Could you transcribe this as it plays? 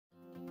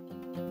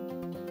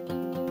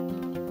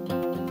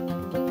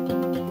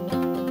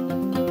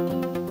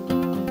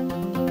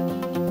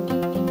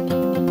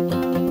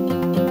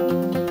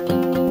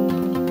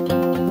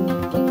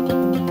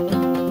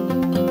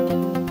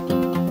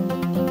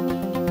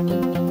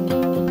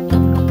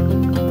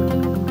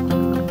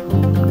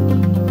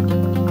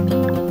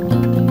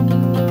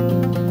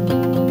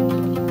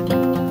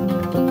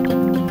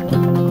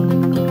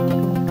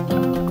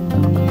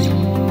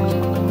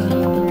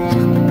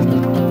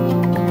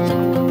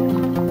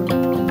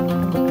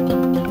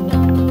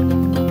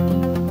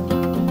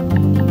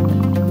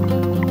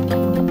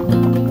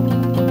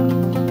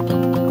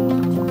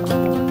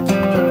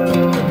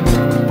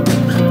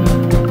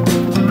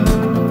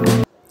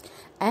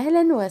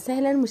اهلا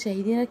وسهلا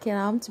مشاهدينا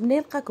الكرام، نتمنى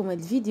نلقاكم هذا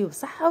الفيديو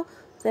بصحه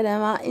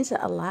وسلامه ان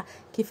شاء الله.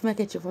 كيف ما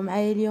كتشوفوا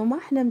معايا اليوم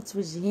حنا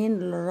متوجهين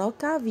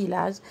لروكا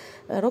فيلاج.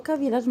 روكا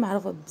فيلاج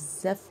معروفه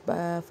بزاف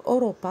في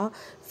اوروبا،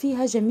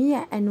 فيها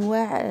جميع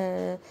انواع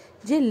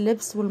ديال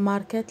اللبس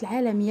والماركات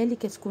العالميه اللي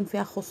كتكون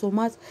فيها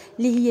خصومات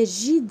اللي هي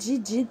جد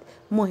جد جد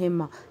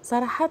مهمه.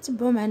 صراحه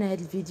تبعوا معنا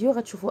هذا الفيديو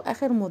غتشوفوا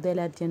اخر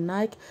موديلات ديال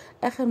نايك،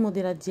 اخر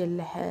موديلات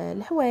ديال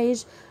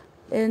الحوايج.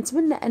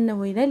 نتمنى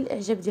انه ينال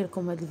الاعجاب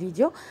ديالكم هذا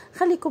الفيديو.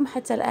 خليكم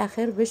حتى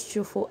الاخر باش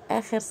تشوفوا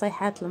اخر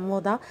صيحات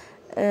الموضه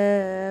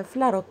في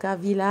لاروكا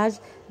فيلاج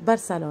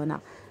برشلونه.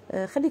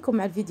 خليكم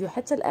مع الفيديو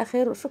حتى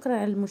الاخر، وشكرا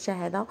على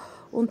المشاهده،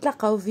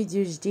 ونتلاقاو في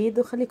فيديو جديد.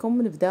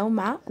 وخليكم نبداو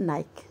مع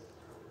نايك.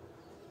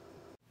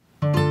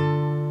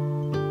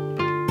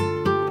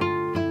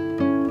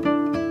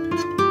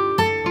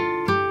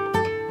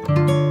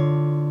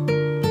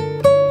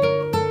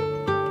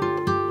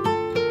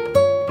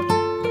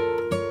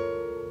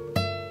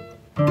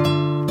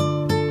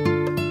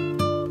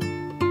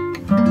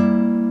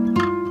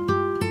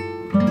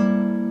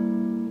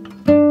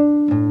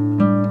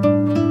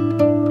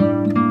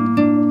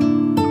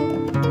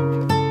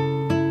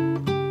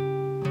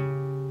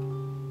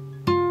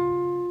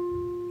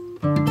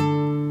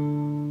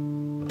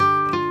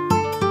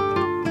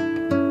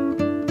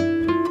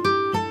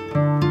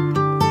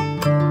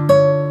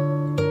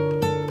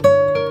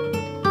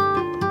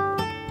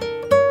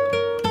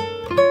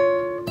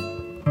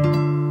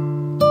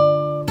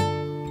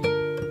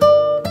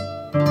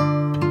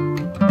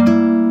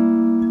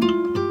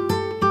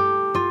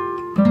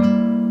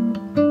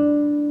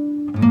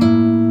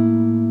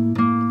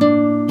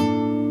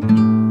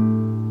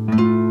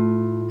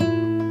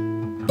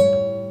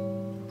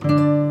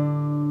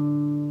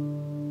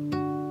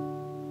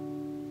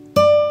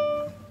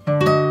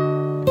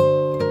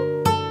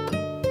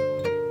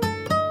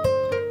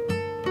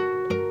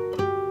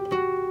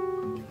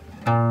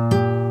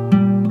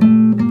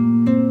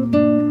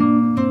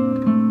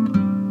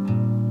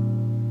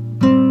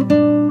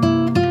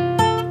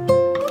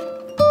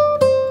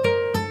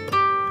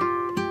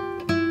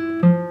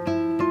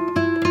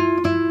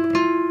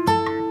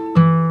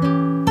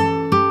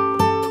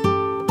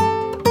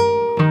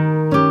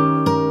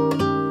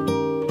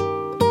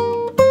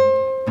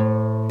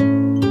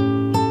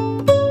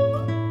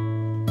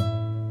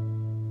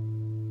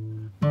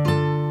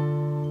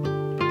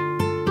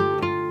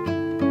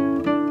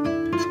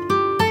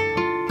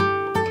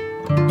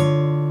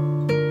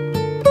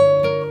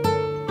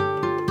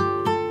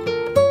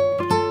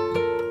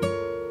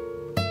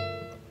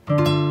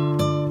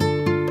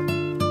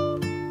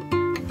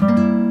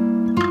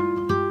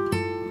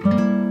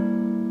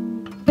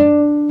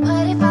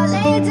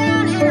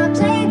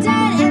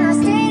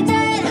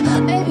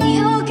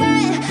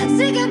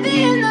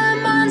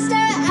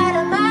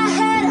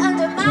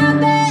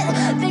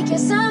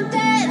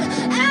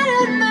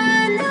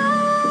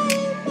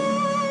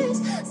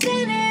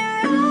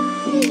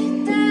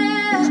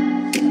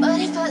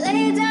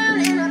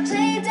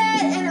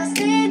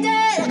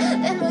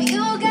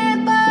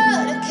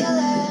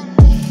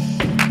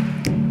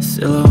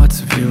 Silhouettes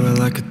of you are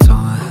like a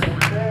taunt.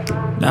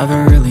 Never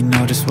really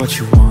know just what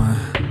you want.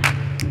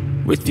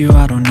 With you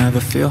I don't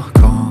ever feel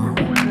calm.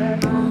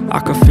 I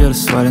can feel the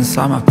sweat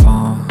inside my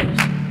palms.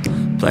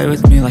 Play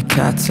with me like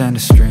cats and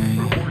a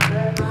string.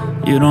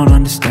 You don't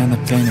understand the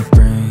pain it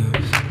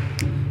brings.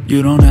 You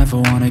don't ever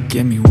wanna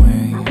give me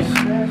wings.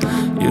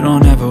 You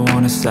don't ever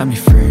wanna set me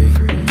free.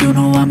 You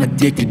know I'm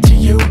addicted to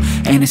you,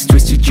 and it's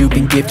twisted, you've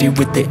been gifted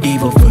with the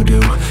evil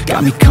voodoo.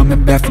 Got me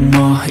coming back for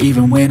more,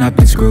 even when I've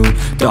been screwed.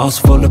 Dolls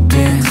full of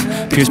pins,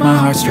 pierce my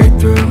heart straight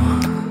through.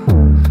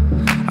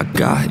 I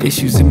got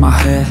issues in my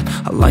head,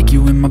 I like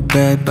you in my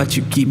bed, but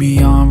you keep me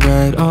on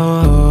red.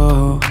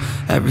 Oh,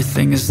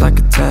 everything is like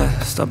a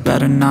test, I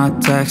better not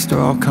text or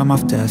I'll come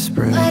off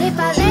desperate. But if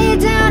I lay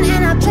down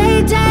and I play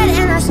dead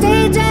and I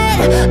stay dead,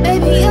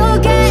 baby you'll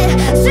get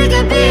sick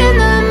of being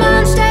the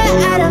monster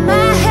out of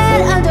my head,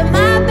 under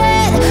my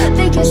bed,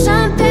 thinking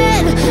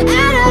something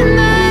out of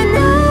my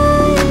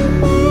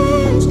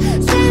nightmares,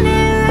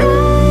 standing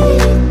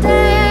right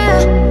there.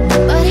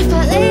 But if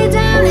I lay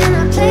down and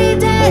I play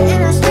dead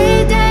and I stay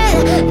dead,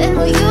 then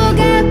will you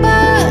get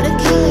bored of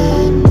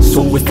killing me? So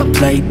if I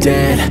play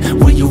dead,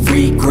 will you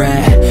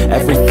regret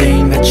everything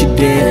that you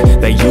did,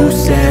 that you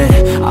said?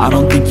 I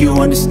don't think you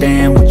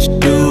understand what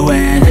you're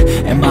doing,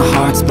 and my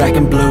heart's black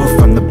and blue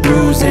from the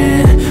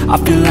bruising. I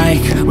feel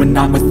like when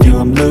I'm with you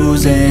I'm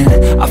losing.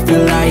 I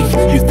feel like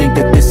you think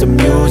that this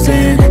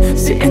amusing,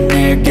 sitting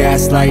there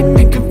gaslighting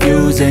and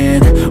confusing.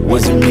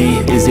 Was it me?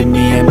 Is it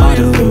me? Am I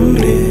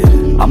deluded?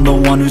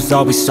 one who's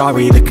always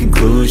sorry, the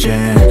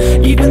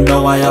conclusion. Even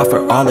though I offer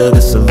all of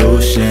the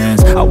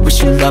solutions, I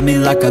wish you loved me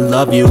like I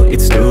love you,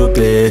 it's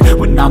stupid.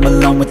 When I'm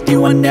alone with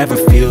you I never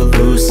feel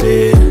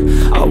lucid.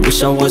 I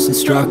wish I wasn't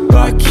struck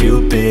by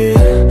Cupid.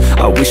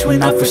 I wish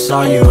when I first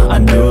saw you I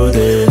knew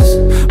this.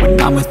 When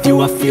I'm with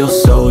you I feel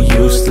so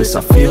useless,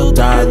 I feel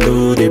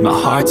diluted, my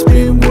heart's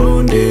been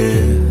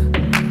wounded.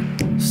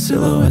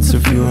 Silhouettes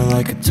of you are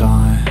like a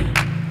taunt,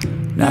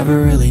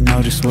 never really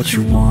know just what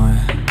you want.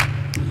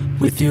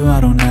 With you I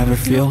don't ever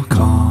feel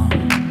calm,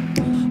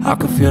 I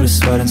can feel the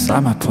sweat inside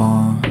my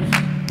palms.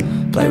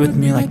 Play with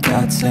me like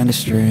cats and a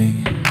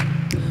string,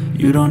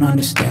 you don't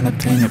understand the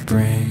pain it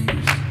brings.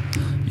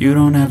 You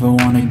don't ever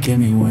wanna give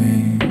me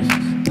wings,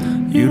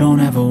 you don't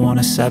ever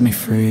wanna set me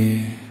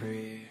free.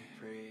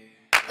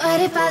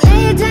 But if I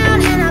lay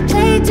down and I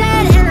play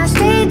dead and I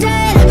stay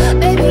dead,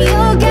 baby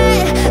you'll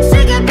get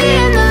sick of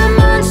being the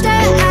monster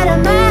out of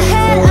my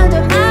head,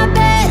 under my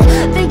bed,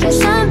 thinking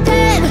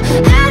something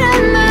out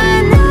of my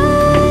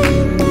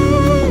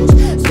nightmares.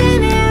 See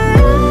me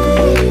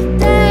right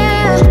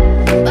there.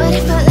 But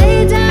if I lay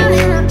down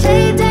and I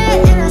play dead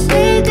and I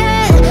stay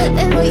dead,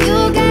 then will you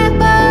get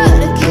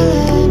bored of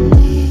killing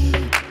me?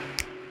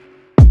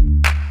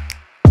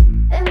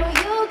 Then will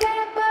you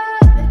get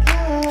bored of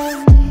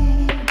killing me?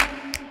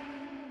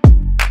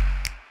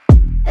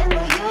 Then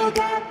will you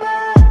get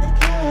bored of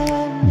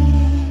killing me?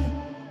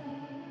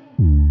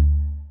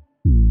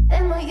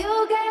 Then will you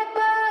get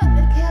bored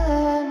of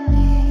killing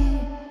me?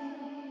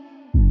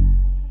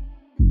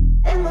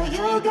 Then will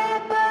you get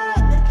bored?